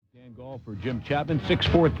Call for Jim Chapman,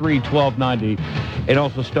 643-1290, and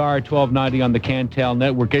also star 1290 on the Cantal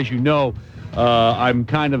Network. As you know, I'm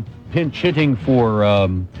kind of pinch hitting for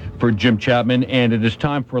Jim Chapman, and it is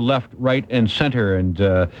time for left, right, and center.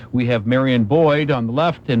 And we have Marion Boyd on the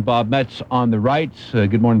left and Bob Metz on the right.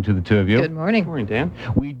 Good morning to the two of you. Good morning. Good morning, Dan.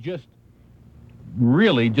 We just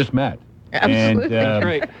met. Absolutely.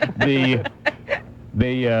 And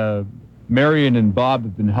the Marion and Bob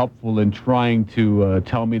have been helpful in trying to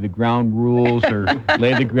tell me the ground rules or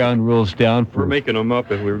lay the ground rules down for. We're making them up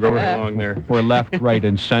as we were going along there. For left, right,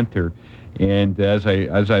 and center. And as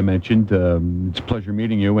I mentioned, it's a pleasure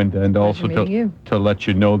meeting you, and also to let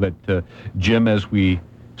you know that Jim, as we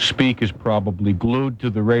speak, is probably glued to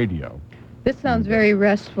the radio. This sounds very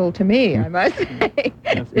restful to me, I must say.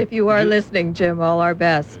 If you are listening, Jim, all our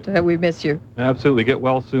best. We miss you. Absolutely. Get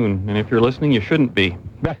well soon. And if you're listening, you shouldn't be.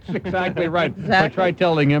 That's exactly right. Exactly. I tried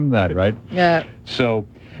telling him that, right? Yeah. So,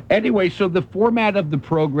 anyway, so the format of the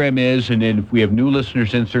program is, and then if we have new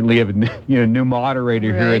listeners and certainly have a new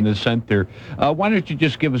moderator here in the center, why don't you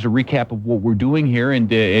just give us a recap of what we're doing here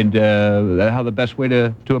and how the best way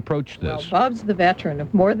to approach this? Well, Bob's the veteran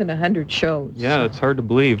of more than 100 shows. Yeah, it's hard to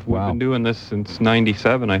believe. Wow. We've been doing this since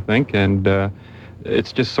 '97, I think, and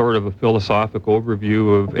it's just sort of a philosophical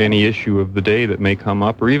overview of any issue of the day that may come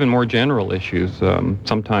up, or even more general issues.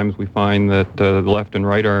 Sometimes we find that the left and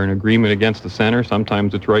right are in agreement against the center.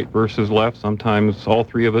 Sometimes it's right versus left. Sometimes all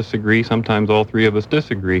three of us agree. Sometimes all three of us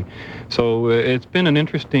disagree. So it's been an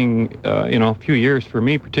interesting, few years for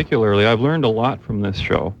me particularly. I've learned a lot from this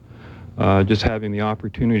show. Just having the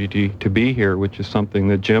opportunity to be here, which is something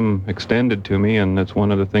that Jim extended to me, and that's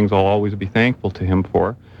one of the things I'll always be thankful to him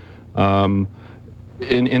for.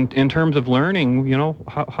 In terms of learning,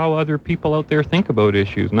 how other people out there think about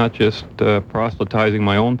issues, not just proselytizing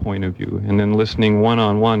my own point of view, and then listening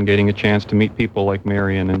one-on-one, getting a chance to meet people like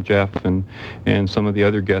Marion and Jeff and some of the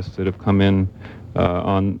other guests that have come in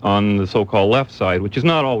on the so-called left side, which is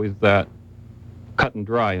not always that cut and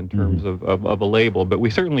dry in terms of a label, but we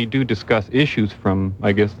certainly do discuss issues from,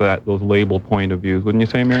 I guess, those label point of views. Wouldn't you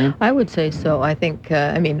say, Marion? I would say so. I think,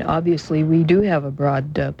 obviously we do have a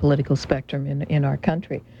broad political spectrum in our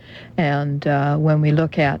country. And when we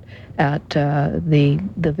look at the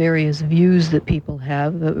various views that people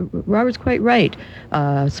have, Robert's quite right.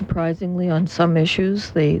 Surprisingly, on some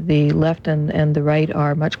issues, the left and the right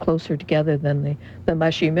are much closer together than the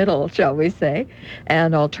mushy middle, shall we say.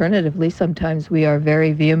 And alternatively, sometimes we are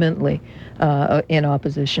very vehemently in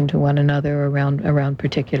opposition to one another around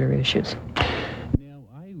particular issues.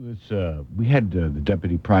 We had the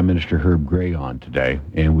Deputy Prime Minister Herb Gray on today,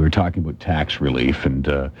 and we were talking about tax relief, and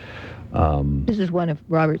this is one of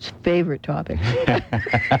Robert's favorite topics.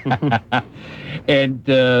 And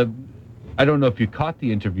I don't know if you caught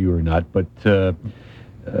the interview or not, but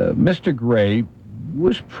Mr. Gray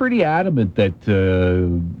was pretty adamant that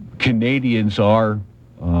Canadians are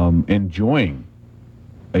enjoying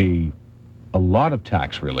a lot of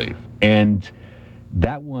tax relief, and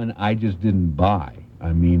that one I just didn't buy.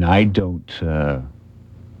 I mean, I don't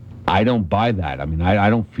buy that. I mean, I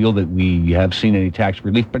don't feel that we have seen any tax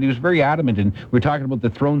relief, but he was very adamant, and we're talking about the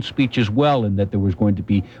throne speech as well, and that there was going to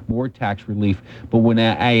be more tax relief. But when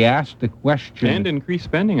I asked the question... And increased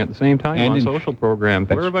spending at the same time on social programs.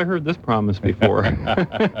 Where have I heard this promise before?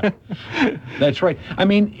 That's right. I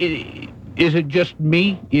mean... Is it just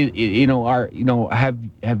me? Have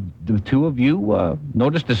the two of you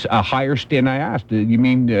noticed a higher standard? I asked. You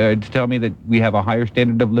mean to tell me that we have a higher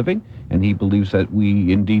standard of living? And he believes that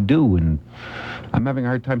we indeed do. And I'm having a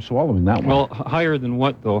hard time swallowing that one. Well, higher than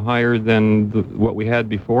what, though? Higher than what we had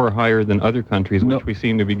before, or higher than other countries, which we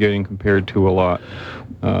seem to be getting compared to a lot?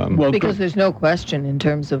 Because there's no question in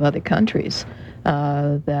terms of other countries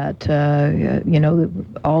that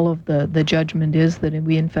all of the judgment is that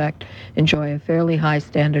we in fact enjoy a fairly high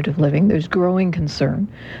standard of living. There's growing concern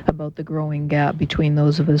about the growing gap between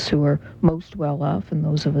those of us who are most well off and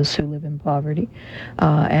those of us who live in poverty,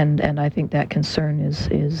 and I think that concern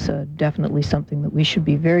is definitely something that we should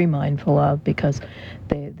be very mindful of, because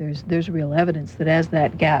there's real evidence that as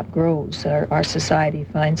that gap grows, our society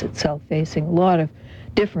finds itself facing a lot of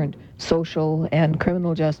different social and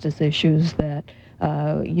criminal justice issues that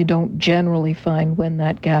you don't generally find when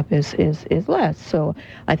that gap is less. So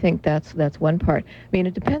I think that's one part. I mean,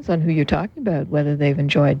 it depends on who you're talking about, whether they've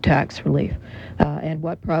enjoyed tax relief, and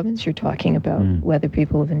what province you're talking about, whether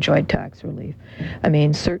people have enjoyed tax relief. I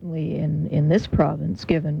mean, certainly in this province,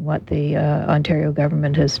 given what the Ontario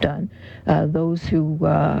government has done, those who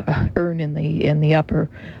earn in the upper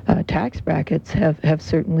tax brackets have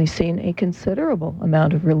certainly seen a considerable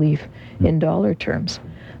amount of relief in dollar terms.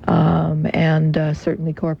 and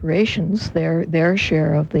certainly corporations, their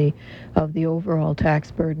share of the overall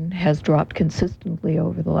tax burden has dropped consistently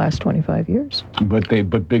over the last 25 years. But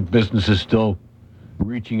big business is still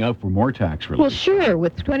reaching out for more tax relief. Well, sure,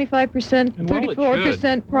 with 25%,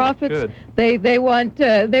 34% profits, they want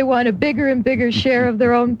a bigger and bigger share of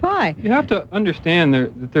their own pie. You have to understand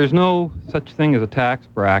that there's no such thing as a tax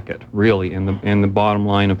bracket, really, in the bottom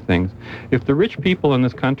line of things. If the rich people in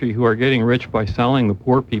this country who are getting rich by selling the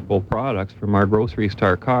poor people products from our grocery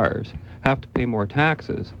store cars have to pay more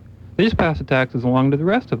taxes, they just pass the taxes along to the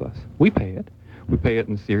rest of us. We pay it. We pay it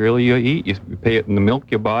in the cereal you eat. You pay it in the milk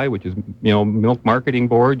you buy, which is, Milk Marketing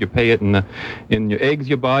Board. You pay it in your eggs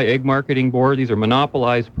you buy, Egg Marketing Board. These are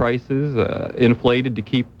monopolized prices, inflated to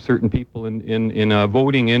keep certain people in a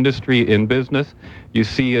voting industry in business. You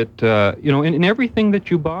see it, in everything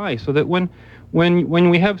that you buy. So that when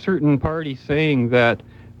we have certain parties saying that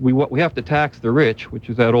we have to tax the rich, which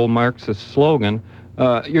is that old Marxist slogan,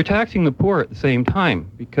 you're taxing the poor at the same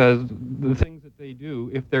time, because the things that they do,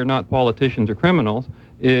 if they're not politicians or criminals,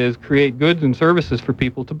 is create goods and services for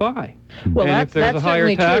people to buy. Well, that's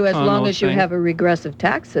certainly true as long as you have a regressive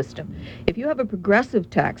tax system. If you have a progressive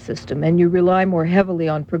tax system and you rely more heavily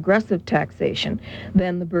on progressive taxation,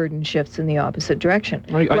 then the burden shifts in the opposite direction.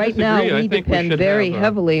 Right now, we depend very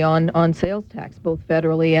heavily on sales tax, both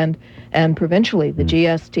federally and provincially. The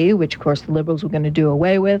GST, which of course the Liberals were going to do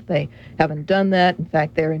away with, they haven't done that. In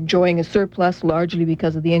fact, they're enjoying a surplus largely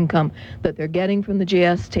because of the income that they're getting from the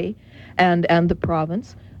GST and the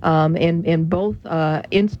province. In both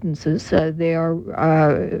instances, they are,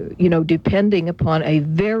 depending upon a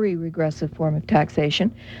very regressive form of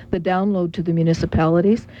taxation. The download to the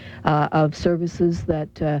municipalities of services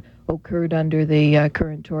that occurred under the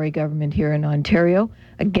current Tory government here in Ontario,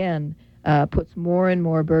 again, puts more and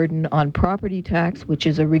more burden on property tax, which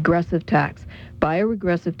is a regressive tax. By a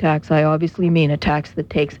regressive tax, I obviously mean a tax that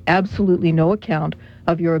takes absolutely no account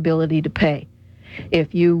of your ability to pay.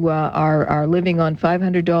 If you are living on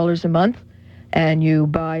 $500 a month and you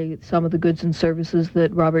buy some of the goods and services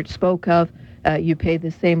that Robert spoke of, you pay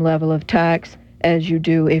the same level of tax as you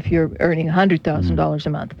do if you're earning $100,000 a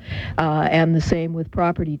month. And the same with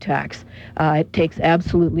property tax. It takes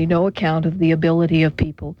absolutely no account of the ability of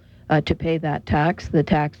people to pay that tax. The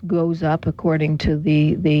tax goes up according to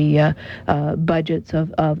the budgets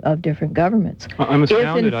of different governments. I'm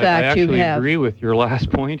astounded. I actually agree with your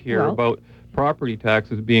last point here about property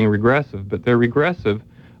taxes being regressive, but they're regressive.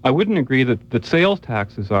 I wouldn't agree that sales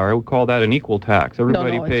taxes are. I would call that an equal tax.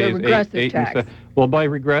 Everybody pays it's a regressive tax. Well, by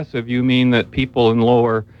regressive, you mean that people in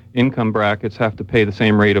lower income brackets have to pay the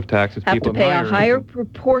same rate of tax as people in higher income. Have to pay a higher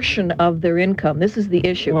proportion of their income. This is the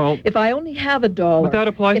issue. Well, if I only have $1, but that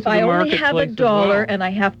applies if to the I only have $1 and I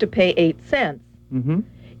have to pay 8 cents,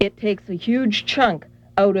 it takes a huge chunk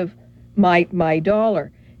out of my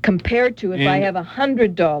dollar. Compared to if I have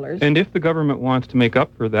 $100. And if the government wants to make up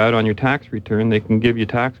for that on your tax return, they can give you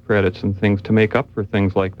tax credits and things to make up for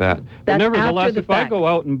things like that. But nevertheless, if I go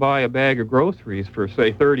out and buy a bag of groceries for,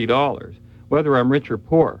 say, $30, whether I'm rich or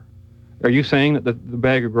poor, are you saying that the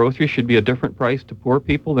bag of groceries should be a different price to poor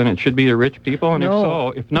people than it should be to rich people? And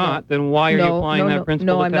if not, then why are you applying that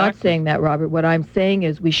principle to taxes? No, I'm not saying that, Robert. What I'm saying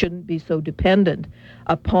is we shouldn't be so dependent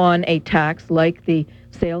upon a tax like the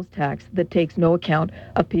sales tax that takes no account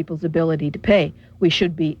of people's ability to pay. We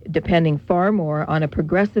should be depending far more on a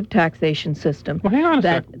progressive taxation system. Well, hang on a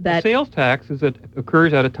second. The sales tax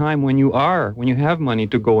occurs at a time when you have money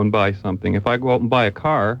to go and buy something. If I go out and buy a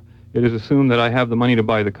car, it is assumed that I have the money to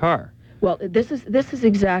buy the car. Well, this is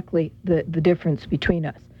exactly the difference between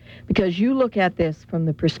us, because you look at this from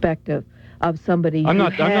the perspective of somebody I'm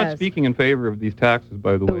not speaking in favor of these taxes,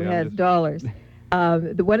 by the way. Who has dollars.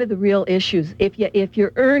 One of the real issues, if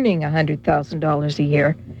you're earning $100,000 a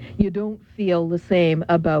year, you don't feel the same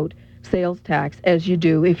about sales tax as you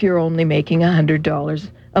do if you're only making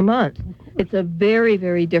 $100 a month. It's a very,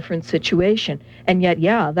 very different situation. And yet,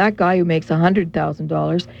 that guy who makes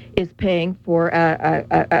 $100,000 is paying for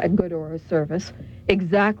a good or a service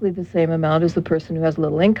exactly the same amount as the person who has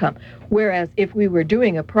little income. Whereas if we were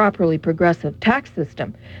doing a properly progressive tax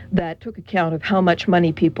system that took account of how much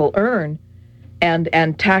money people earn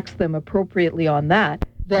and tax them appropriately on that,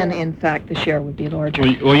 then in fact the share would be larger.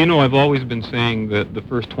 Well, I've always been saying that the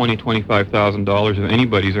first $25,000 of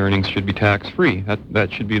anybody's earnings should be tax-free.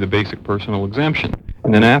 That should be the basic personal exemption.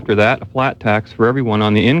 And then after that, a flat tax for everyone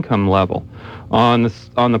on the income level. On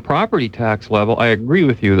the property tax level, I agree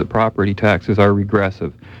with you that property taxes are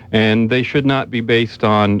regressive, and they should not be based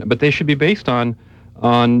on, but they should be based on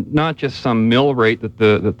not just some mill rate that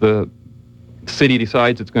the the city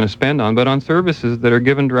decides it's going to spend on, but on services that are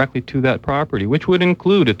given directly to that property, which would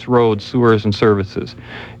include its roads, sewers, and services.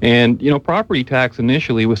 And, property tax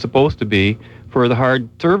initially was supposed to be for the hard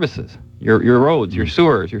services, your roads, your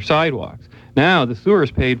sewers, your sidewalks. Now the sewer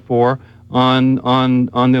is paid for on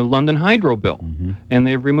the London Hydro bill, and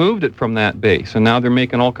they've removed it from that base. And now they're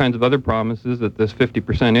making all kinds of other promises that this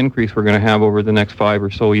 50% increase we're going to have over the next 5 or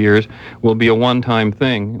so years will be a one-time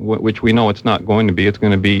thing, which we know it's not going to be. It's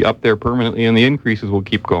going to be up there permanently, and the increases will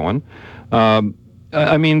keep going.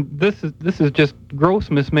 This is just gross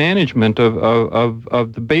mismanagement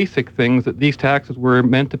of the basic things that these taxes were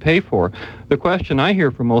meant to pay for. The question I hear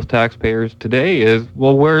from most taxpayers today is,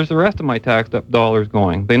 well, where's the rest of my taxed up dollars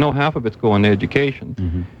going? They know half of it's going to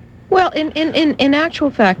education. Well, in actual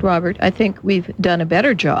fact, Robert, I think we've done a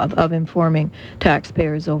better job of informing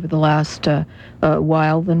taxpayers over the last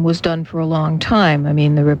while than was done for a long time. I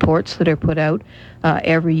mean, the reports that are put out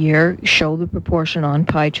every year show the proportion on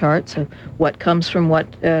pie charts of what comes from what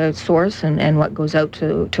source and what goes out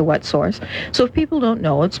to what source. So if people don't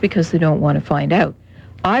know, it's because they don't want to find out.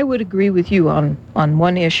 I would agree with you on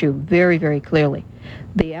one issue very, very clearly.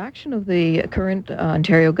 The action of the current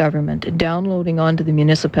Ontario government downloading onto the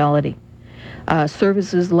municipality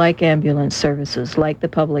services like ambulance services, like the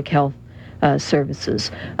public health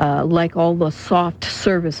services, like all the soft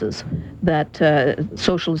services that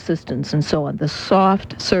social assistance and so on, the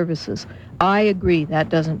soft services, I agree that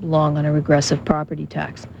doesn't belong on a regressive property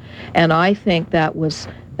tax. And I think that was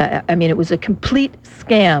it was a complete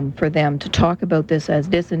scam for them to talk about this as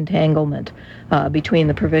disentanglement between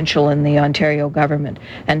the provincial and the Ontario government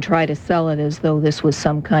and try to sell it as though this was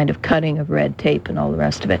some kind of cutting of red tape and all the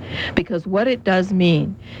rest of it. Because what it does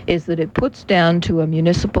mean is that it puts down to a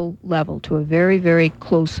municipal level, to a very, very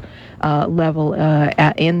close level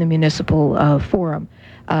in the municipal forum,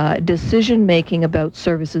 decision-making about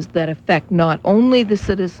services that affect not only the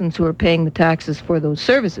citizens who are paying the taxes for those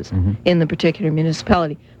services in the particular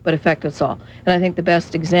municipality, but affect us all. And I think the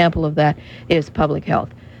best example of that is public health.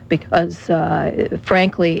 Because,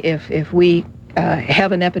 frankly, if we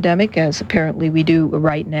have an epidemic, as apparently we do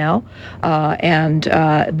right now, and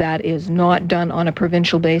that is not done on a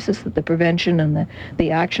provincial basis, that the prevention and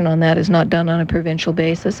the action on that is not done on a provincial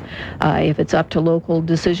basis, if it's up to local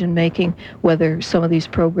decision-making, whether some of these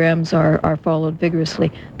programs are followed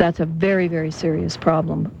vigorously, that's a very, very serious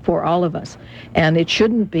problem for all of us. And it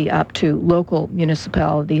shouldn't be up to local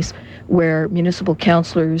municipalities where municipal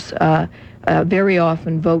councillors very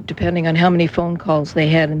often vote depending on how many phone calls they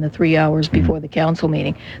had in the 3 hours before the council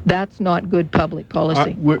meeting. That's not good public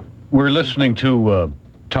policy. We're listening to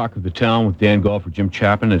Talk of the Town with Dan Golfer, Jim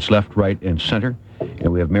Chapman. It's left, right, and center.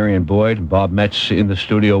 And we have Marion Boyd and Bob Metz in the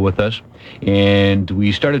studio with us. And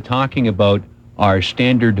we started talking about our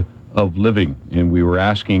standard of living. And we were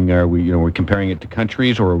asking, are we comparing it to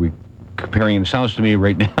countries, or are we comparing, it sounds to me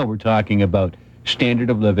right now, we're talking about standard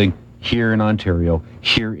of living here in Ontario,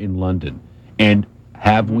 here in London. And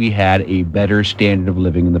have we had a better standard of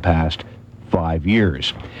living in the past 5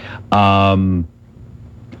 years? I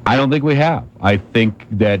don't think we have. I think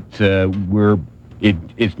that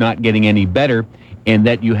it's not getting any better, and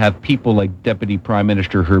that you have people like Deputy Prime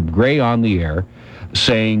Minister Herb Gray on the air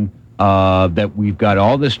saying that we've got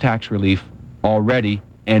all this tax relief already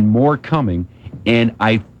and more coming, and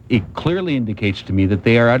it clearly indicates to me that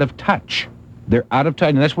they are out of touch. They're out of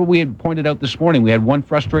touch, and that's what we had pointed out this morning. We had one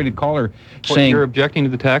frustrated caller saying, "You're objecting to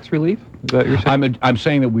the tax relief?" Is that what you're saying? I'm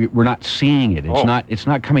saying that we're not seeing it. It's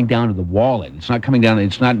not coming down to the wallet. It's not coming down.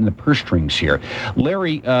 It's not in the purse strings here.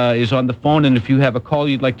 Larry is on the phone, and if you have a call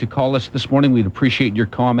you'd like to call us this morning, we'd appreciate your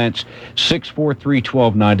comments.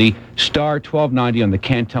 643-1290 *1290 on the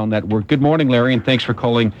Cantel Network. Good morning, Larry, and thanks for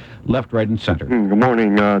calling Left, Right, and Center. Good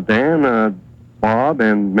morning, Dan, Bob,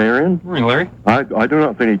 and Marion. Good morning, Larry. I do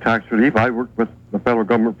not see any tax relief. I worked with the federal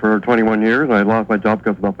government for 21 years, and I lost my job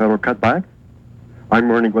because of the federal cutbacks. I'm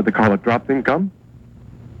earning what they call a dropped income.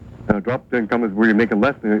 And a dropped income is where you're making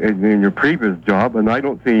less than your previous job, and I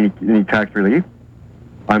don't see any tax relief.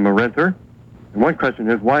 I'm a renter. And one question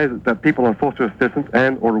is, why is it that people on social assistance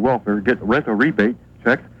and or welfare get rental rebate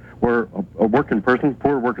checks where a working person,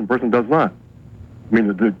 poor working person, does not? I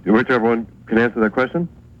mean, whichever one can answer that question.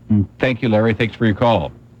 Thank you, Larry. Thanks for your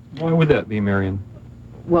call. Why would that be, Marion?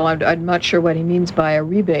 Well, I'm not sure what he means by a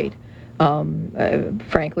rebate.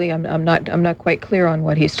 Frankly, I'm not quite clear on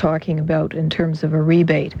what he's talking about in terms of a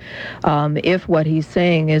rebate. If what he's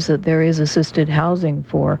saying is that there is assisted housing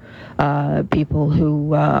for people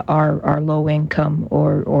who are low income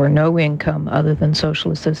or no income other than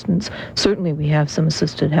social assistance, certainly we have some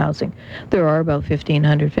assisted housing. There are about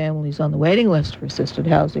 1,500 families on the waiting list for assisted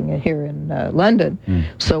housing here in London,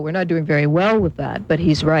 so we're not doing very well with that. But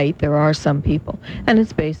he's right, there are some people, and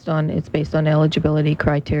it's based on eligibility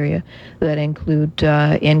criteria that include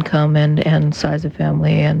income and size of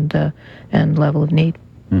family and level of need.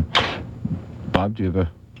 Bob, do you have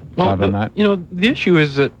a thought on that? The issue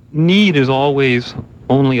is that need is always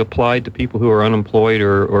only applied to people who are unemployed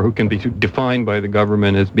or who can be defined by the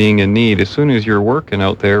government as being in need. As soon as you're working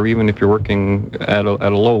out there, even if you're working at a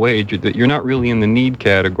low wage, you're not really in the need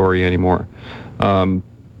category anymore.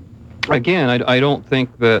 Again, I don't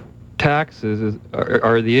think that taxes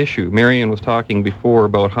are the issue. Marion was talking before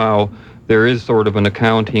about how there is sort of an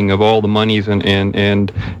accounting of all the monies and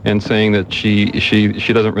saying that she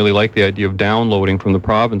doesn't really like the idea of downloading from the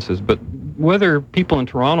provinces. But whether people in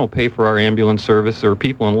Toronto pay for our ambulance service or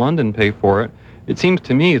people in London pay for it, it seems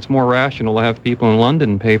to me it's more rational to have people in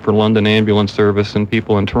London pay for London ambulance service than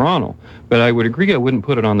people in Toronto. But I would agree I wouldn't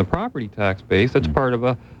put it on the property tax base. That's part of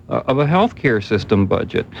a healthcare system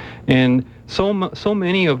budget. And so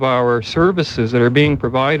many of our services that are being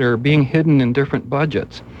provided are being hidden in different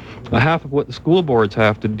budgets. Half of what the school boards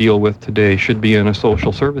have to deal with today should be in a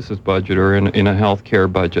social services budget or in a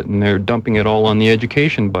healthcare budget, and they're dumping it all on the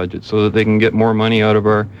education budget so that they can get more money out of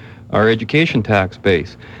our education tax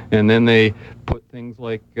base. And then they put things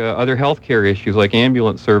like other healthcare issues like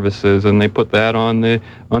ambulance services, and they put that on the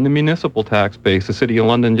municipal tax base. The City of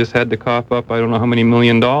London just had to cough up I don't know how many $1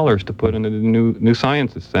 million to put into the new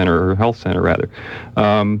sciences center, or health center rather.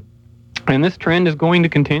 And this trend is going to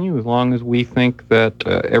continue as long as we think that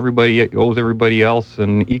everybody owes everybody else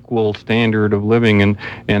an equal standard of living and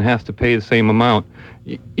has to pay the same amount.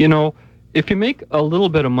 If you make a little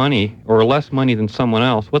bit of money or less money than someone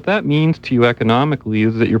else, what that means to you economically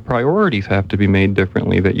is that your priorities have to be made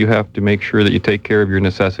differently, that you have to make sure that you take care of your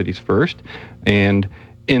necessities first. And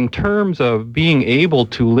in terms of being able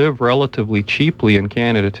to live relatively cheaply in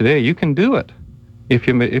Canada today, you can do it if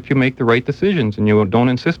you make the right decisions and you don't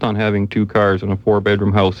insist on having 2 cars and a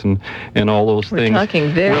 4-bedroom house and all those things. We're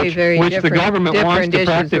talking very which the government wants to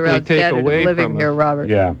practically take away from here, Robert.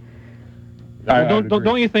 Yeah.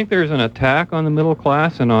 Don't you think there's an attack on the middle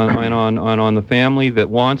class and on the family that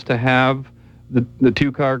wants to have the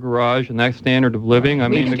 2-car garage and that standard of living? I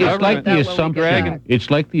mean, the government. It's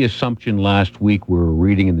like the assumption last week we were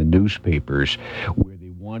reading in the newspapers where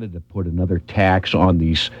they wanted to put another tax on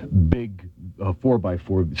these big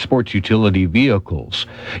 4x4 sports utility vehicles.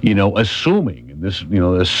 Assuming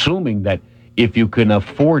that if you can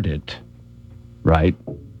afford it, right,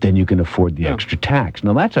 then you can afford the extra tax.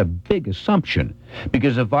 Now, that's a big assumption,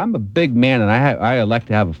 because if I'm a big man and I elect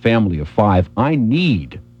to have a family of 5, I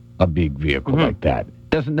need a big vehicle like that.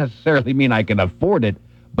 Doesn't necessarily mean I can afford it,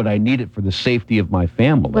 but I need it for the safety of my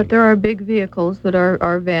family. But there are big vehicles that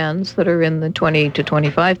are vans that are in the $20,000 to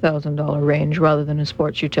 $25,000 range rather than a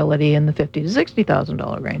sports utility in the $50,000 to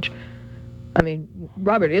 $60,000 range. I mean,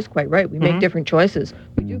 Robert is quite right. We make different choices.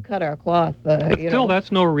 We do cut our cloth. But still,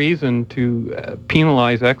 that's no reason to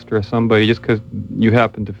penalize extra somebody just because you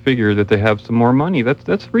happen to figure that they have some more money.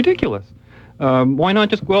 That's ridiculous. Why not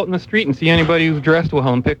just go out in the street and see anybody who's dressed well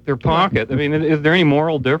and pick their pocket? I mean, is there any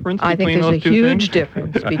moral difference between those two things? I think there's a huge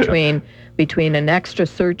difference between an extra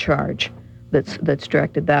surcharge that's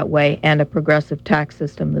directed that way and a progressive tax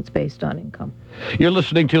system that's based on income. You're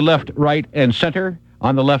listening to Left, Right, and Center.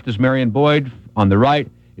 On the left is Marion Boyd. On the right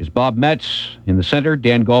is Bob Metz. In the center,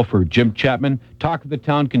 Dan Golfer, Jim Chapman. Talk of the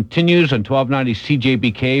Town continues on 1290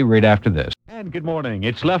 CJBK right after this. And good morning.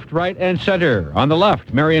 It's Left, Right, and Center. On the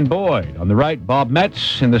left, Marion Boyd. On the right, Bob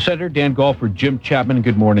Metz. In the center, Dan Golfer, Jim Chapman.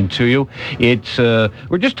 Good morning to you. It's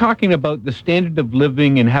we're just talking about the standard of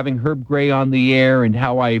living and having Herb Gray on the air and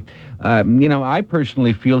how I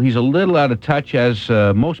personally feel he's a little out of touch, as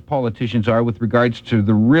most politicians are, with regards to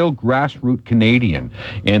the real grassroots Canadian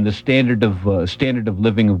and the standard of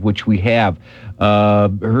living of which we have.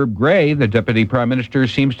 Herb Gray, the Deputy Prime Minister,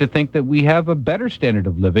 seems to think that we have a better standard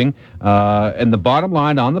of living and the bottom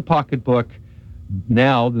line on the pocketbook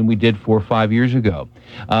now than we did 4 or 5 years ago.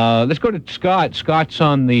 Let's go to Scott. Scott's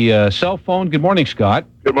on the cell phone. Good morning, Scott.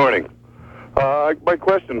 Good morning. My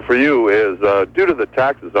question for you is, due to the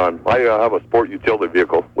taxes I have a sport utility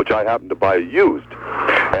vehicle, which I happened to buy used,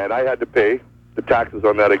 and I had to pay the taxes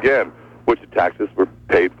on that again, which the taxes were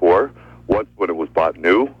paid for once when it was bought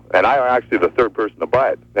new, and I am actually the third person to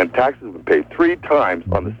buy it, and taxes have been paid 3 times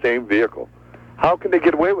on the same vehicle. How can they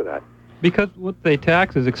get away with that? Because what they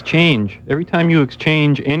tax is exchange. Every time you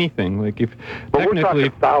exchange anything, like if But we're technically,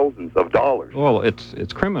 talking thousands of dollars. well,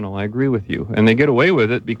 it's criminal. I agree with you, and they get away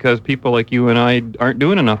with it because people like you and I aren't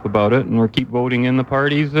doing enough about it, and we keep voting in the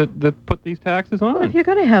parties that put these taxes on. Well, if you're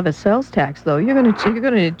going to have a sales tax, though, you're going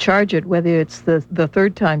to charge it whether it's the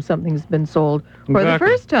third time something's been sold or the Exactly.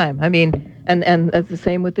 first time. I mean, and it's the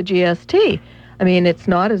same with the GST. I mean, it's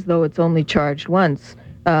not as though it's only charged once.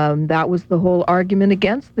 That was the whole argument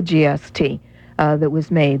against the GST that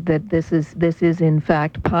was made, that this is in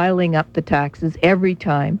fact piling up the taxes every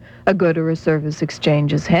time a good or a service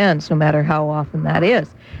exchanges hands, no matter how often that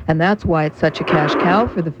is. And that's why it's such a cash cow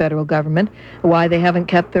for the federal government, why they haven't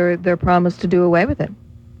kept their promise to do away with it.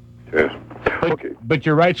 Yes. Okay. But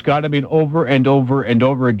you're right, Scott. I mean, over and over and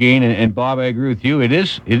over again, and Bob, I agree with you. It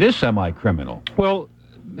is semi-criminal. Well,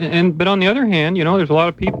 but on the other hand, there's a lot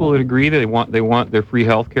of people that agree that they want their free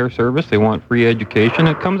health care service, they want free education.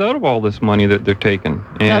 It comes out of all this money that they're taking.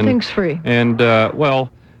 And, Nothing's free. And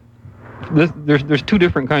there's 2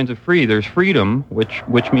 different kinds of free. There's freedom,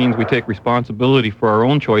 which means we take responsibility for our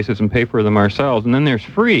own choices and pay for them ourselves. And then there's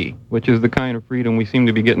free, which is the kind of freedom we seem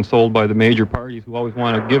to be getting sold by the major parties who always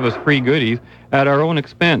want to give us free goodies at our own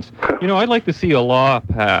expense. I'd like to see a law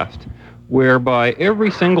passed whereby every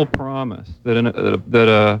single promise that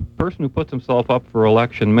a person who puts himself up for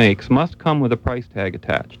election makes must come with a price tag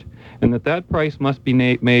attached, and that price must be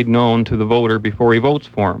made known to the voter before he votes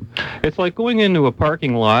for him. It's like going into a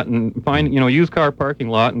parking lot and finding, used car parking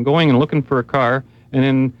lot, and going and looking for a car, and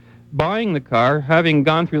then buying the car, having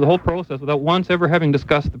gone through the whole process without once ever having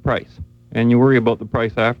discussed the price. And you worry about the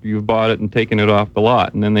price after you've bought it and taken it off the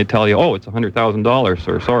lot, and then they tell you, "Oh, it's $100,000,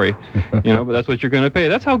 sir. Sorry, but that's what you're going to pay."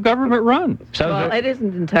 That's how government runs. Well, it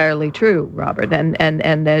isn't entirely true, Robert.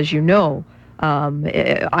 And as you know,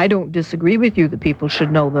 I don't disagree with you that people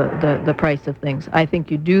should know the price of things. I think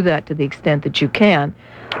you do that to the extent that you can,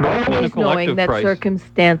 always knowing that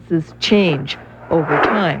circumstances change over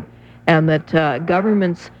time, and that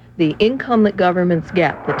the income that governments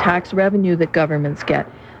get, the tax revenue that governments get,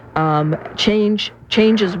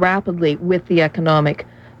 changes rapidly with the economic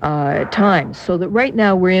times. So that right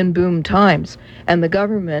now we're in boom times, and the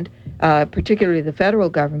government, particularly the federal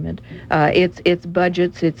government, its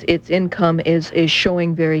budgets, its income is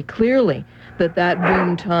showing very clearly that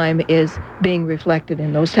boom time is being reflected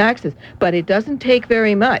in those taxes. But it doesn't take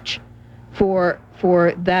very much for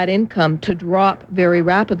that income to drop very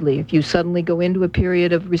rapidly. If you suddenly go into a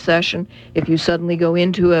period of recession, if you suddenly go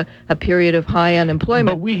into a period of high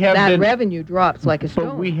unemployment, revenue drops like a stone.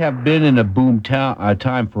 But we have been in a boom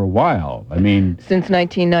time for a while. I mean, since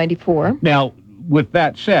 1994. Now, with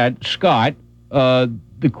that said, Scott,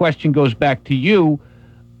 the question goes back to you.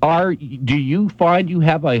 Do you find you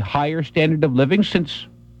have a higher standard of living since,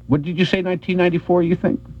 what did you say, 1994, you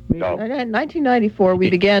think? No. In 1994, we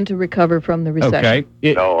began to recover from the recession.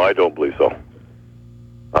 Okay. No, I don't believe so.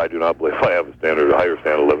 I do not believe I have a higher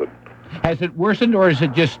standard of living. Has it worsened, or is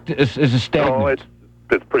it just is a stagnant? No,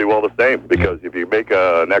 it's pretty well the same, because if you make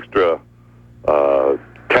an extra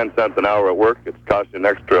 10 cents an hour at work, it's costing an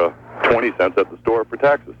extra 20 cents at the store for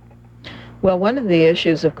taxes. Well, one of the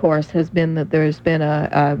issues, of course, has been that there's been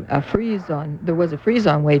a freeze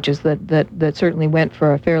on wages that certainly went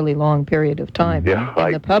for a fairly long period of time. Yeah,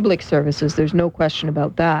 in the public services, there's no question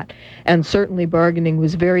about that. And certainly bargaining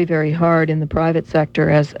was very, very hard in the private sector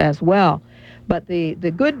as well. But the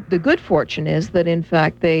good fortune is that, in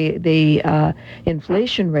fact, the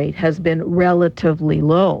inflation rate has been relatively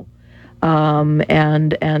low.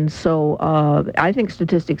 And so I think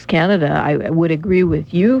Statistics Canada, I would agree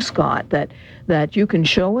with you, Scott, that you can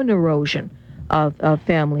show an erosion of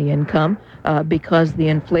family income because the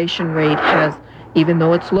inflation rate has, even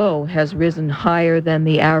though it's low, has risen higher than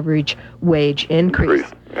the average wage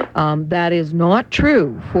increase. That is not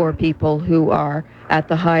true for people who are at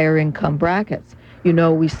the higher income brackets.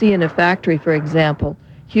 We see in a factory, for example,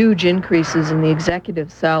 huge increases in the executive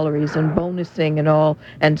salaries and bonusing and all,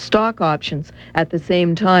 and stock options at the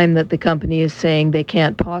same time that the company is saying they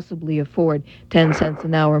can't possibly afford 10 cents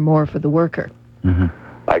an hour more for the worker. Mm-hmm.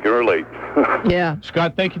 I can relate. Yeah.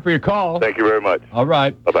 Scott, thank you for your call. Thank you very much. All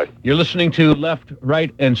right. Bye-bye. You're listening to Left,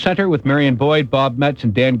 Right, and Center with Marion Boyd, Bob Metz,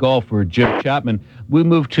 and Dan Gall for Jim Chapman. We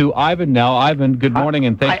move to Ivan now. Ivan, good morning,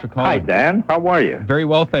 and thanks for calling. Hi, Dan. How are you? Very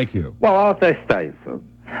well, thank you. Well, I'll just say so.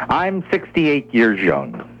 I'm 68 years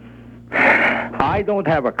young. I don't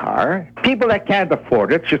have a car. People that can't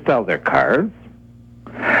afford it should sell their cars.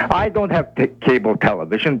 I don't have cable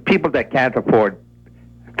television. People that can't afford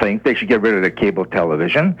things. They should get rid of their cable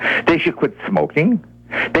television. They should quit smoking.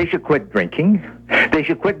 They should quit drinking. They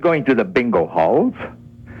should quit going to the bingo halls.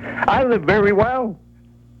 I live very well.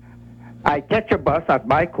 I catch a bus at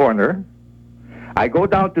my corner. I go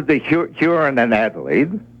down to the Huron and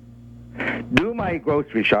Adelaide, do my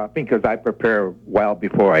grocery shopping because I prepare well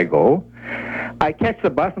before I go. I catch the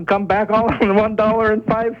bus and come back all on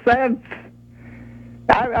 $1.05.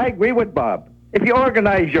 I agree with Bob. If you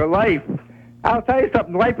organize your life, I'll tell you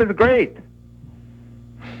something, life is great.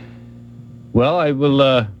 Well, I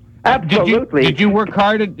will... Absolutely. Did you work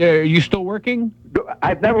hard? Are you still working?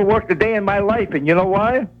 I've never worked a day in my life, and you know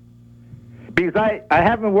why? Because I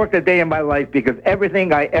haven't worked a day in my life because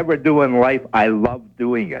everything I ever do in life, I love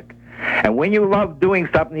doing it. And when you love doing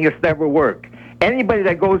something, you never work. Anybody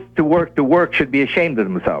that goes to work should be ashamed of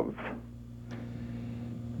themselves.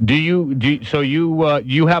 So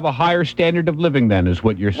you have a higher standard of living then, is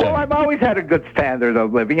what you're saying? Well, I've always had a good standard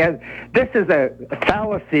of living, and this is a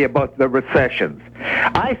fallacy about the recessions.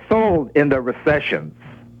 I sold in the recessions,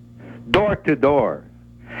 door to door,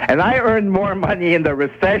 and I earned more money in the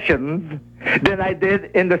recessions than I did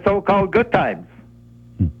in the so-called good times.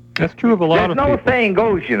 That's true of a lot of people. There's no saying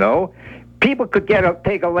goes, you know. People could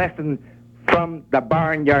take a lesson from the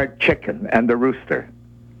barnyard chicken and the rooster.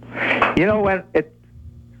 You know, when it's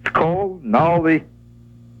cold and all the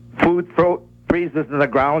food freezes in the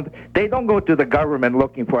ground, they don't go to the government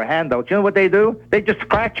looking for handouts. You know what they do? They just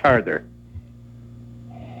scratch harder.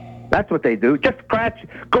 That's what they do. Just scratch.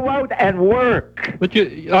 Go out and work. But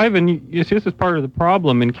Ivan, you see, this is part of the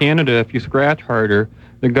problem in Canada. If you scratch harder,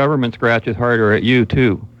 the government scratches harder at you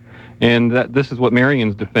too. And this is what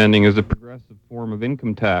Marion's defending, is a progressive form of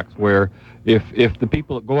income tax, where if the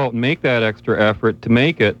people that go out and make that extra effort to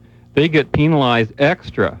make it, they get penalized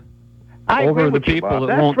extra over the people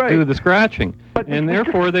that won't do the scratching. And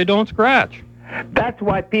therefore, they don't scratch. That's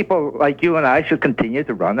why people like you and I should continue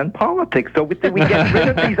to run in politics, so we get rid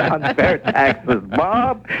of these unfair taxes,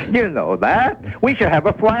 Bob. You know that. We should have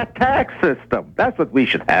a flat tax system. That's what we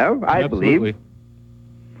should have, I believe.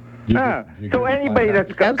 So anybody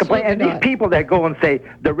that's complaining, and these people that go and say,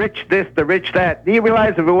 the rich this, the rich that, do you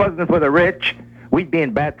realize if it wasn't for the rich, we'd be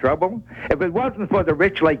in bad trouble? If it wasn't for the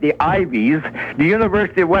rich like the Ivies, the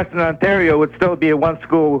University of Western Ontario would still be a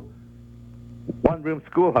one-room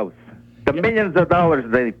schoolhouse. The millions of dollars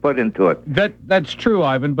they put into it. That's true,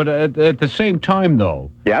 Ivan, but at the same time,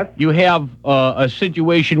 though, yes, you have a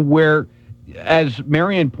situation where, as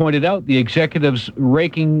Marion pointed out, the executives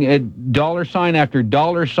raking dollar sign after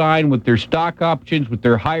dollar sign with their stock options, with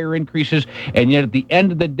their higher increases, and yet at the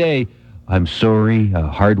end of the day, I'm sorry, a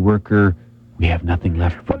hard worker, we have nothing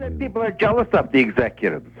left for you. Well, then people are jealous of the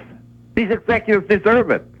executives. These executives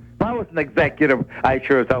deserve it. If I was an executive, I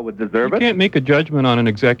sure as hell would deserve it. You can't make a judgment on an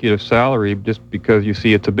executive's salary just because you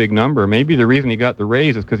see it's a big number. Maybe the reason he got the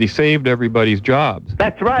raise is because he saved everybody's jobs.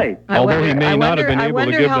 That's right. Although he may not have been able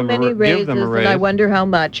to give them a raise. And I wonder how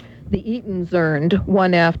much the Eatons earned,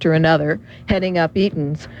 one after another, heading up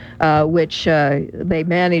Eatons, which they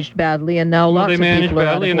managed badly, and now lots of people are out of work. They managed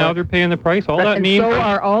badly, and now they're paying the price. All that means... And so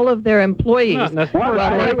are all of their employees. Not necessarily.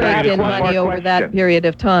 Well, they raked in money over that period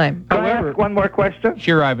of time. Can I ask one more question?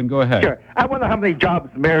 Sure, Ivan, go ahead. Sure. I wonder how many jobs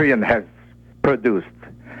Marion has produced.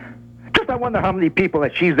 Just I wonder how many people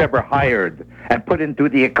that she's ever hired and put into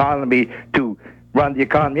the economy to run the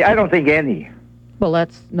economy. I don't think any. Well,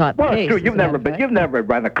 that's not the case. Well, true. You've never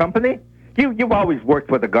run a company. You've always worked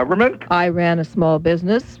for the government. I ran a small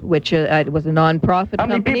business, which was a non-profit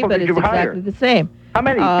company, but it's exactly the same. How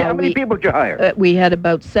many people did you hire? We had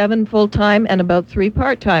about 7 full-time and about 3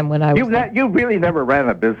 part-time when I was there. You really never ran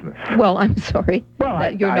a business. Well, I'm sorry.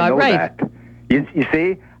 Well, you're I not know right. That. You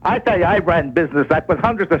see, I tell you, I ran business. I put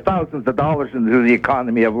hundreds of thousands of dollars into the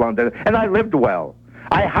economy of London, and I lived well.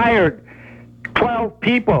 I hired 12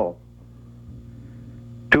 people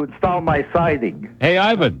to install my siding. Hey,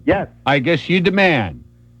 Ivan. Yes. I guess you demand.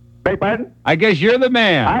 Beg pardon? I guess you're the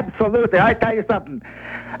man. Absolutely. I tell you something.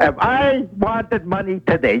 If I wanted money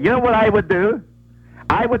today, you know what I would do?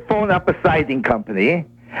 I would phone up a siding company,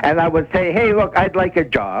 and I would say, hey, look, I'd like a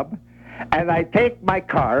job. And I'd take my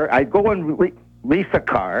car, I'd go and lease a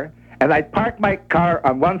car, and I'd park my car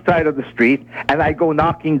on one side of the street, and I'd go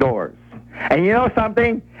knocking doors. And you know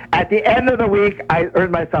something? At the end of the week, I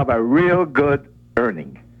earned myself a real good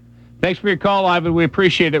earning. Thanks for your call, Ivan. We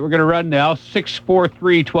appreciate it. We're going to run now.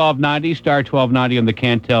 643-1290, star 1290 on the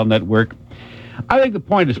Cantel Network. I think the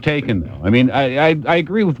point is taken, though. I mean, I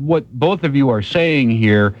agree with what both of you are saying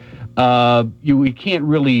here. We can't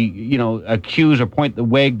really, accuse or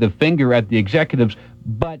wag the finger at the executives,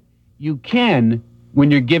 but you can when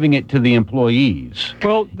you're giving it to the employees.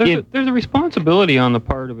 Well, there's a responsibility on the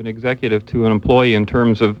part of an executive to an employee in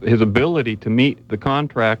terms of his ability to meet the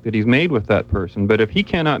contract that he's made with that person. But if he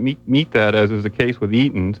cannot meet that, as is the case with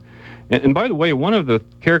Eaton's, and by the way, one of the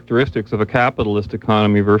characteristics of a capitalist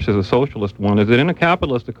economy versus a socialist one is that in a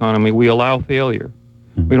capitalist economy, we allow failure.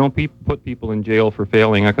 Mm-hmm. We don't put people in jail for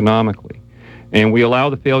failing economically. And we allow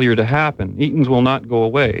the failure to happen. Eaton's will not go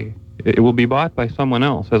away. It will be bought by someone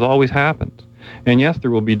else, as always happens. And yes,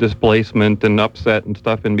 there will be displacement and upset and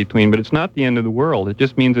stuff in between, but it's not the end of the world. It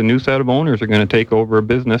just means a new set of owners are going to take over a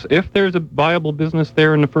business if there's a viable business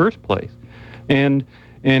there in the first place. And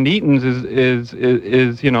Eaton's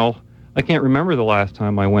is you know, I can't remember the last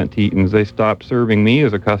time I went to Eaton's. They stopped serving me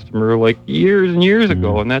as a customer like years and years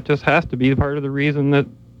ago, and that just has to be part of the reason that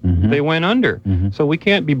they went under. So we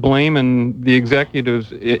can't be blaming the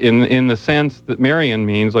executives in the sense that Marion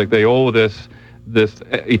means, like they owe this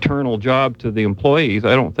eternal job to the employees.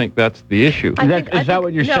 I don't think that's the issue. Is that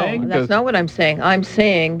what you're saying? No, that's not what I'm saying. I'm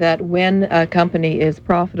saying that when a company is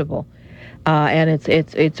profitable, and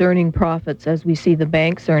it's earning profits, as we see the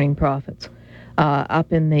banks earning profits,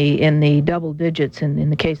 up in the double digits, in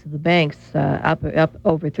the case of the banks, up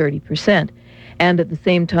over 30%, and at the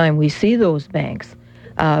same time we see those banks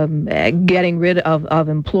getting rid of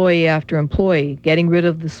employee after employee, getting rid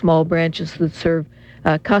of the small branches that serve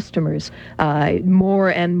customers, more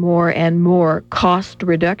and more and more cost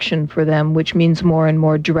reduction for them, which means more and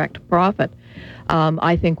more direct profit.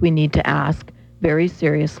 I think we need to ask very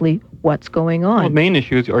seriously what's going on. Well, the main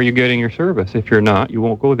issue is, are you getting your service? If you're not, you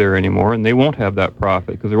won't go there anymore, and they won't have that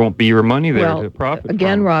profit because there won't be your money there to profit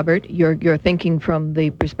again, from. Robert, you're thinking from the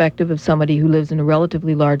perspective of somebody who lives in a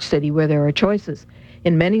relatively large city where there are choices.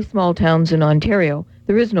 In many small towns in Ontario,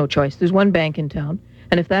 there is no choice. There's one bank in town,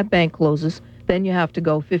 and if that bank closes, then you have to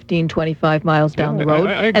go 15, 25 miles down the road,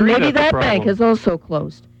 I agree, and maybe that's that bank has also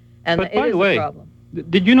closed. And but it by is the way, a problem.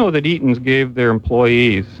 Did you know that Eaton's gave their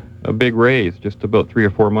employees a big raise just about 3 or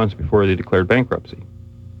 4 months before they declared bankruptcy?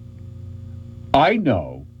 I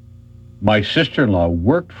know my sister-in-law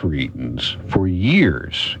worked for Eaton's for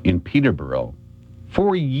years in Peterborough.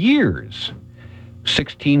 For years.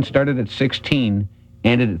 Started at 16,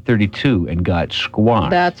 ended at 32, and got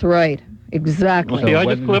squashed. That's right. Exactly. Well, see, I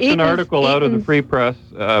just clipped an article out of the Free Press,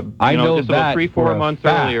 I know just about that 3-4 months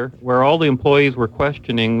earlier, where all the employees were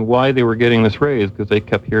questioning why they were getting this raise because they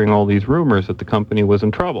kept hearing all these rumors that the company was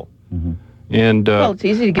in trouble. And well, it's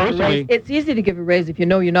easy to give a raise. It's easy to give a raise if you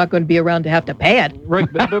know you're not going to be around to have to pay it. Right,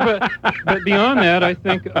 but beyond that, I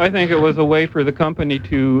think it was a way for the company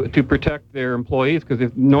to protect their employees,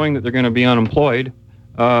 because knowing that they're going to be unemployed,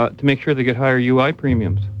 to make sure they get higher UI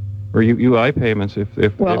premiums or UI payments.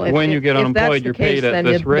 If when you get unemployed, you're paid at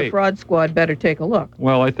this rate. The fraud squad better take a look.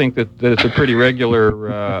 Well, I think that it's a pretty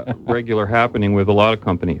regular happening with a lot of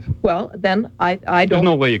companies. Well, then I don't. There's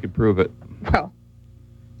no way you could prove it. Well,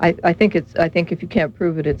 I think if you can't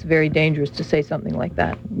prove it, it's very dangerous to say something like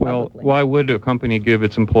that. Well, publicly. why would a company give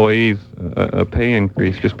its employees a pay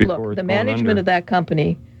increase just before Look, it's the gone management under? of that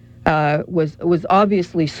company was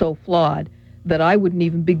obviously so flawed that I wouldn't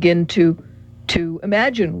even begin to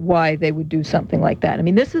imagine why they would do something like that. I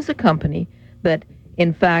mean, this is a company that,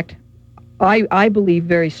 in fact, I believe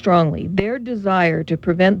very strongly their desire to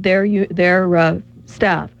prevent their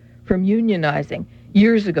staff from unionizing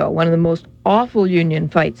years ago, one of the most awful union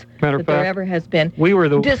fights that there ever has been,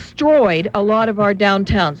 destroyed a lot of our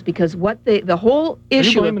downtowns, because the whole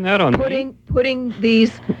issue of putting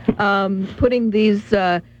these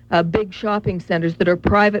big shopping centers that are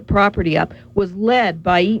private property up was led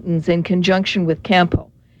by Eaton's in conjunction with Campo.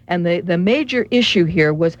 And the major issue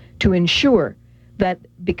here was to ensure that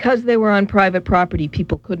because they were on private property,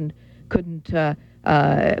 people couldn't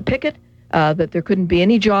picket, that there couldn't be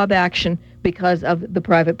any job action because of the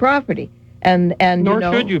private property. And Nor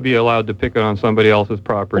should you be allowed to picket on somebody else's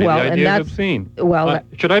property. Well, the idea is obscene. Well,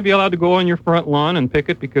 should I be allowed to go on your front lawn and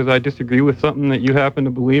picket because I disagree with something that you happen to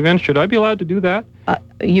believe in? Should I be allowed to do that?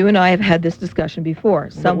 You and I have had this discussion before.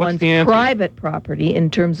 Someone's private property in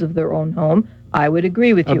terms of their own home, I would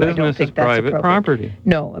agree with you. A business is private property.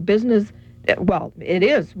 No, a business. Well, it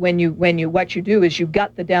is what you do is you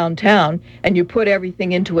gut the downtown and you put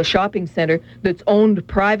everything into a shopping center that's owned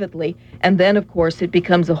privately, and then of course it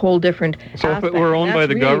becomes a whole different aspect. If it were owned by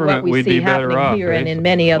the government, we'd be better off. Here and in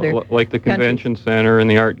many other like the convention center and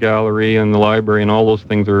the art gallery and the library and all those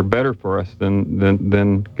things are better for us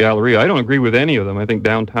than Galleria. I don't agree with any of them. I think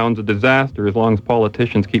downtown's a disaster as long as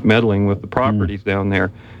politicians keep meddling with the properties down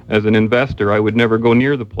there. As an investor, I would never go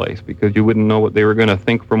near the place because you wouldn't know what they were going to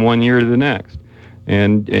think from one year to the next.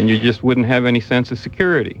 And you just wouldn't have any sense of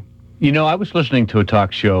security. You know, I was listening to a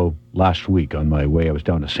talk show last week on my way. I was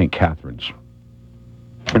down to St. Catharines,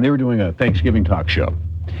 and they were doing a Thanksgiving talk show.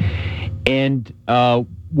 And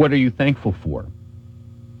what are you thankful for?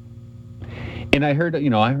 And I heard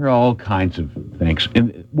all kinds of things.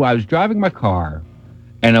 And I was driving my car,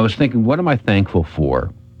 and I was thinking, what am I thankful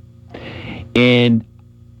for? And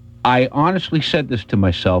I honestly said this to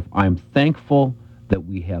myself: I'm thankful that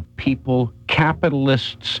we have people,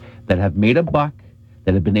 capitalists, that have made a buck,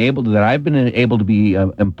 that I've been able to be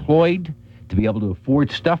employed, to be able to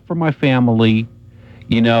afford stuff for my family,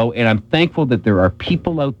 and I'm thankful that there are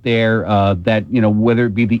people out there that, whether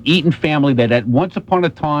it be the Eaton family, that at once upon a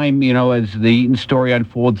time, as the Eaton story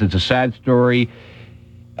unfolds, it's a sad story,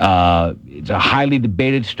 it's a highly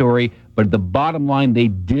debated story, but the bottom line, they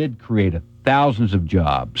did create thousands of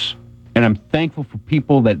jobs. And I'm thankful for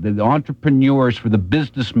people, the entrepreneurs, for the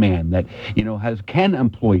businessman that, can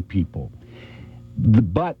employ people.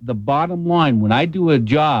 But the bottom line, when I do a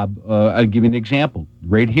job, I'll give you an example.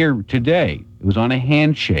 Right here today, it was on a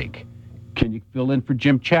handshake. Can you fill in for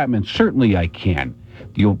Jim Chapman? Certainly I can.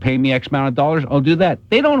 You'll pay me X amount of dollars, I'll do that.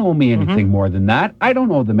 They don't owe me anything more than that. I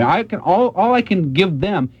don't owe them. All I can give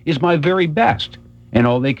them is my very best. And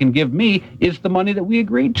all they can give me is the money that we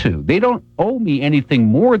agreed to. They don't owe me anything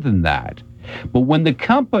more than that. But when the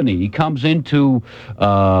company comes into,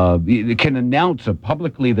 can announce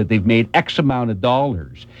publicly that they've made X amount of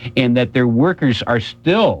dollars and that their workers are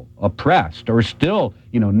still oppressed or still,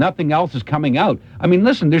 nothing else is coming out. I mean,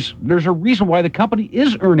 listen, there's a reason why the company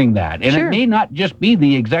is earning that. And It may not just be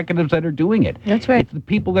the executives that are doing it. That's right. It's the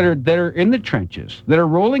people that are in the trenches, that are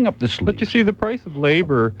rolling up the sleeves. But you see, the price of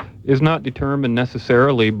labor is not determined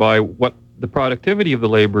necessarily by what the productivity of the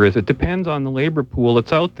labor is. It depends on the labor pool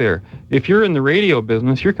that's out there. If you're in the radio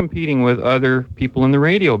business, you're competing with other people in the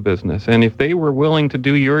radio business. And if they were willing to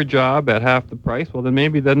do your job at half the price, well, then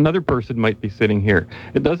maybe that another person might be sitting here.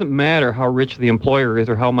 It doesn't matter how rich the employer is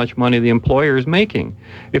or how much money the employer is making.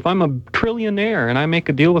 If I'm a trillionaire and I make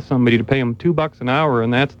a deal with somebody to pay them $2 an hour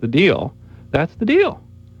and that's the deal, that's the deal.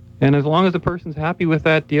 And as long as the person's happy with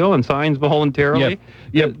that deal and signs voluntarily,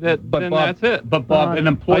 then that's it. But Bob, an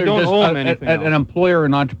employer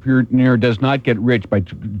an entrepreneur does not get rich by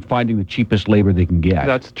finding the cheapest labor they can get.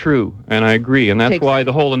 That's true, and I agree. And that's why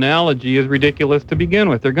the whole analogy is ridiculous to begin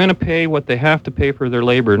with. They're going to pay what they have to pay for their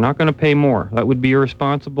labor, not going to pay more. That would be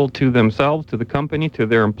irresponsible to themselves, to the company, to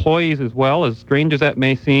their employees as well, as strange as that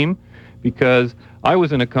may seem, because I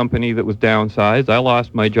was in a company that was downsized. I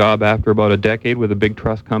lost my job after about a decade with a big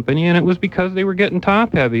trust company, and it was because they were getting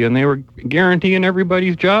top-heavy, and they were guaranteeing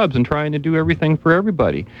everybody's jobs and trying to do everything for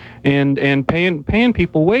everybody, and paying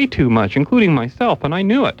people way too much, including myself, and I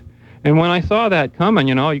knew it. And when I saw that coming,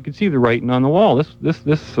 you could see the writing on the wall.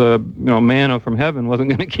 This manna from heaven wasn't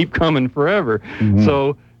going to keep coming forever. Mm-hmm.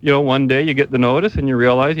 So, one day you get the notice and you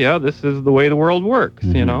realize, this is the way the world works.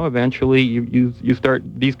 Mm-hmm. Eventually you start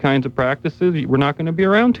these kinds of practices. We're not going to be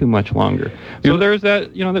around too much longer. So there's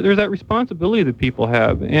that, there's that responsibility that people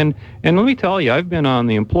have. And let me tell you, I've been on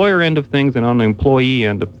the employer end of things and on the employee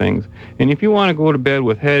end of things. And if you want to go to bed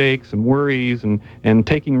with headaches and worries and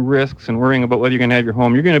taking risks and worrying about whether you're going to have your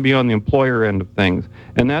home, you're going to be on the employer end of things.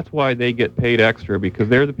 And that's why they get paid extra, because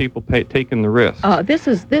they're the people taking the risk. This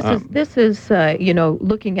is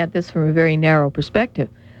looking at this from a very narrow perspective.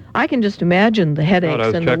 I can just imagine the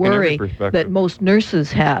headaches and the worry that most nurses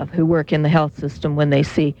have who work in the health system when they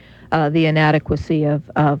see the inadequacy of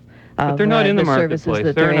but they're not in the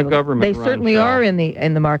marketplace. They're in a government. They certainly are in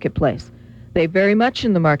the marketplace. They're very much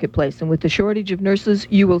in the marketplace, and with the shortage of nurses,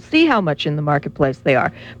 you will see how much in the marketplace they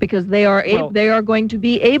are, because they are going to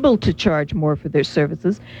be able to charge more for their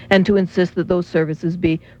services and to insist that those services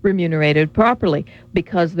be remunerated properly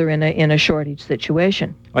because they're in a shortage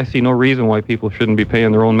situation. I see no reason why people shouldn't be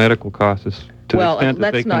paying their own medical costs to the extent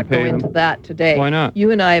that they can pay them. Let's not go into that today. Why not?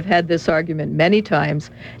 You and I have had this argument many times,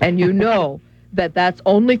 and you know that that's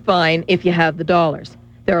only fine if you have the dollars.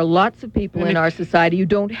 There are lots of people in our society who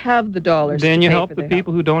don't have the dollars. Then you help the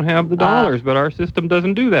people who don't have the dollars, but our system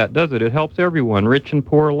doesn't do that, does it? It helps everyone, rich and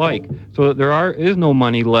poor alike, so that is no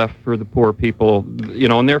money left for the poor people,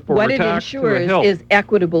 and therefore what we're it taxed to ensures help. is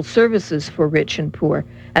equitable services for rich and poor,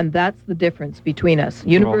 and that's the difference between us.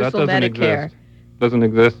 Universal Medicare doesn't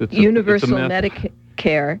exist. It's Universal a myth.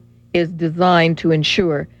 Medicare is designed to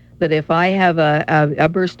ensure that if I have a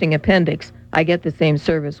bursting appendix, I get the same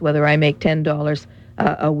service whether I make $10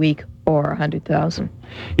 a week or 100,000.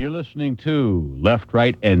 You're listening to Left,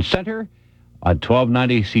 Right, and Center on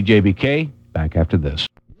 1290 CJBK. Back after this.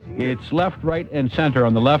 It's Left, Right, and Center.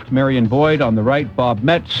 On the left, Marion Boyd. On the right, Bob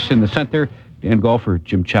Metz. In the center, Dan Golfer,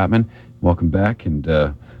 Jim Chapman. Welcome back. And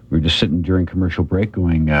We were just sitting during commercial break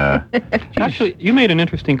going, Actually, you made an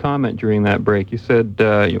interesting comment during that break. You said,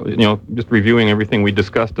 just reviewing everything we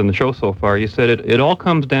discussed in the show so far, you said it all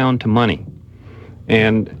comes down to money.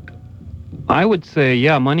 And I would say,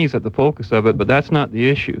 yeah, money's at the focus of it, but that's not the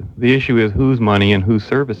issue. The issue is whose money and whose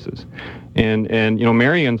services. And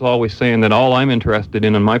Marion's always saying that all I'm interested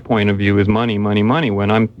in my point of view, is money, money, money.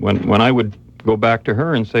 When I would go back to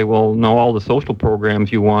her and say, well, no, all the social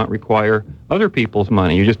programs you want require other people's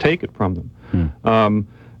money. You just take it from them.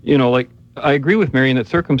 I agree with Marion that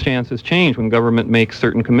circumstances change when government makes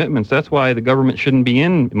certain commitments. That's why the government shouldn't be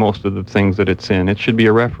in most of the things that it's in. It should be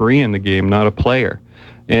a referee in the game, not a player.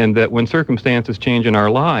 And that when circumstances change in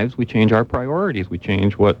our lives, we change our priorities. We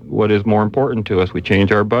change what is more important to us. We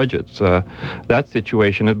change our budgets. That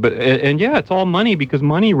situation. It's all money, because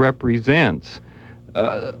money represents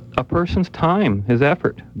a person's time, his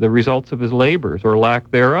effort, the results of his labors or lack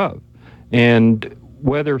thereof. And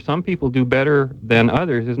whether some people do better than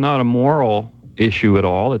others is not a moral issue at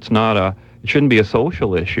all. It shouldn't be a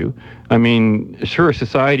social issue. I mean, sure,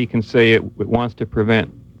 society can say it wants to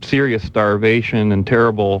prevent serious starvation and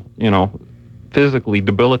terrible, physically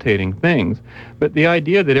debilitating things. But the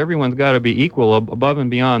idea that everyone's got to be equal above and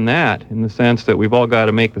beyond that, in the sense that we've all got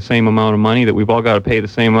to make the same amount of money, that we've all got to pay the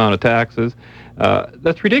same amount of taxes,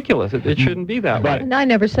 that's ridiculous. It shouldn't be that way. And I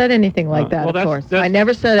never said anything like that, of course. I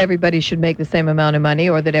never said everybody should make the same amount of money,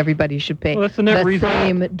 or that everybody should pay the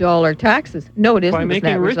same dollar taxes. No, it isn't. By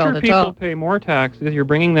making richer people pay more taxes, you're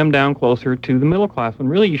bringing them down closer to the middle class, when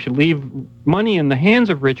really you should leave money in the hands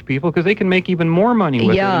of rich people, because they can make even more money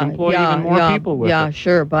with it and employ even more people with it. Yeah,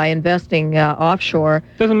 sure. By investing offshore,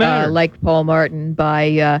 doesn't matter. Like Paul Martin,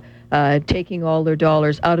 by taking all their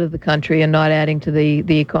dollars out of the country and not adding to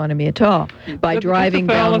the economy at all, by driving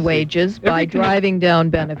down wages, by driving down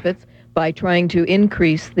benefits, by trying to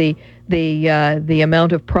increase the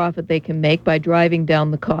amount of profit they can make, by driving down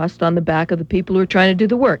the cost on the back of the people who are trying to do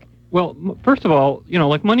the work. Well, first of all,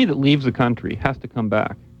 like money that leaves the country has to come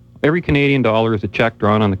back. Every Canadian dollar is a check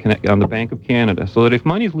drawn on the Bank of Canada, so that if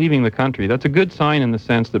money's leaving the country, that's a good sign in the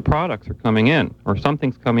sense that products are coming in, or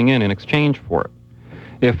something's coming in exchange for it.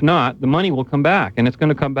 If not, the money will come back, and it's going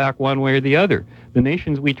to come back one way or the other. The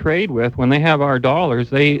nations we trade with, when they have our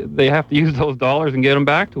dollars, they have to use those dollars and get them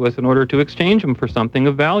back to us in order to exchange them for something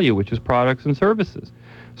of value, which is products and services.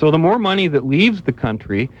 So the more money that leaves the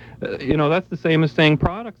country, that's the same as saying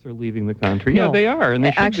products are leaving the country. No. Yeah, they are, and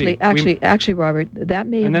they should be. Actually, Robert, that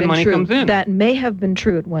may have been true. That may have been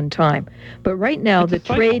true at one time, but right now the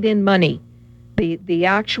trade in money, the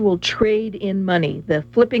actual trade in money, the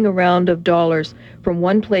flipping around of dollars from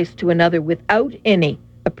one place to another without any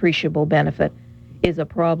appreciable benefit, is a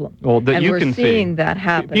problem. Well, and we're seeing that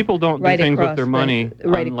happen. People don't do things with their money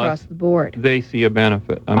right across the board. They see a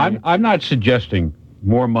benefit. I'm not suggesting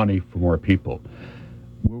more money for more people.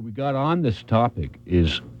 Where we got on this topic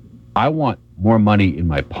is, I want more money in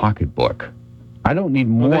my pocketbook. I don't need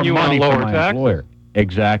more money from my employer.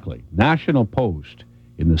 Exactly. National Post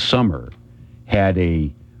in the summer had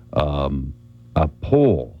a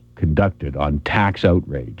poll conducted on tax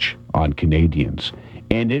outrage on Canadians,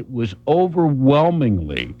 and it was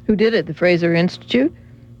overwhelmingly. Who did it? The Fraser Institute?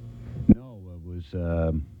 No, it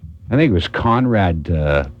was. I think it was Conrad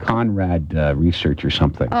Research or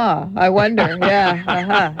something. Ah, I wonder.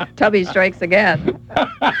 Yeah. Tubby strikes again.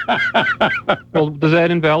 Well, does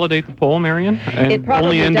that invalidate the poll, Marion? And it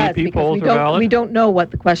probably only does, NDP because polls are valid? We don't know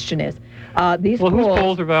what the question is. Whose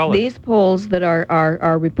polls are valid? These polls that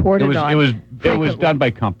are reported on. It was done by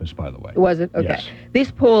Compass, by the way. Was it? Okay. Yes.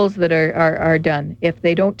 These polls that are done, if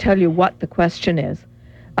they don't tell you what the question is,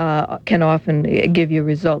 can often give you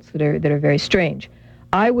results that are very strange.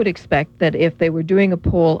 I would expect that if they were doing a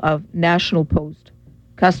poll of National Post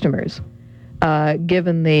customers,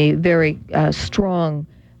 given the very strong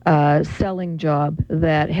selling job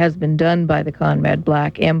that has been done by the Conrad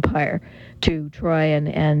Black Empire to try and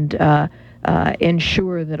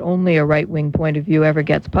ensure that only a right-wing point of view ever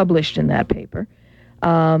gets published in that paper,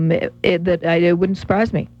 it wouldn't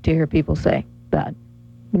surprise me to hear people say that.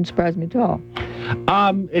 Wouldn't surprise me at all.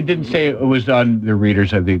 It didn't say it was on the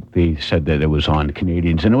readers. I think they said that it was on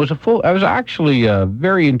Canadians, and it was It was actually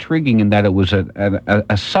very intriguing in that it was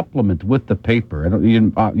a supplement with the paper.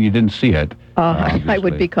 You didn't see it. I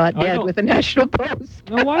would be caught dead with the National Post.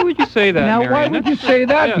 Now, why would you say that, Marion? Why would you say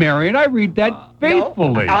that, Marion? I read that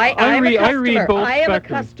faithfully. No, I read both. I am a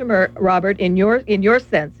customer, Robert, in your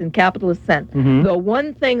sense, in capitalist sense. Mm-hmm. The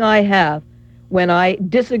one thing I have when I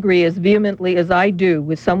disagree as vehemently as I do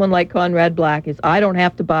with someone like Conrad Black is I don't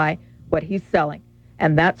have to buy what he's selling.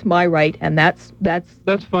 And that's my right, and that's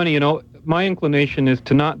funny, my inclination is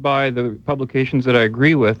to not buy the publications that I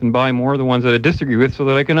agree with and buy more of the ones that I disagree with so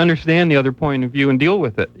that I can understand the other point of view and deal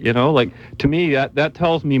with it. You know, like, to me, that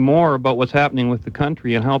tells me more about what's happening with the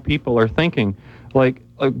country and how people are thinking.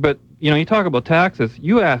 But, you know, you talk about taxes.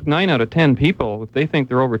 You ask 9 out of 10 people if they think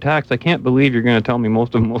they're overtaxed. I can't believe you're going to tell me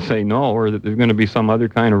most of them will say no, or that there's going to be some other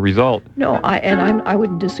kind of result. No, I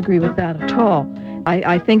wouldn't disagree with that at all.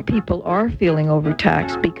 I think people are feeling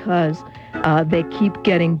overtaxed because they keep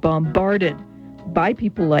getting bombarded by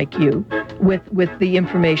people like you with the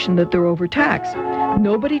information that they're overtaxed.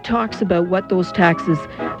 Nobody talks about what those taxes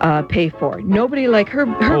pay for. Nobody, like her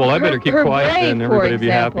I better keep quiet Gray, then, everybody for be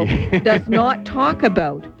happy. example, does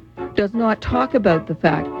not talk about the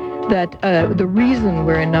fact that the reason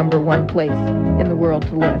we're in number one place in the world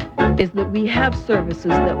to live is that we have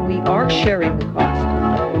services that we are sharing the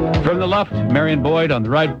cost. From the left, Marion Boyd. On the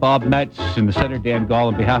right, Bob Metz. In the center, Dan Gall.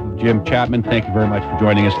 On behalf of Jim Chapman, thank you very much for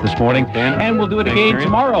joining us this morning. Dan, and we'll do it thanks, again Marion.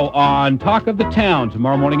 tomorrow on Talk of the Town,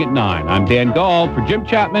 tomorrow morning at 9. I'm Dan Gall for Jim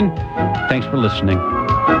Chapman. Thanks for listening.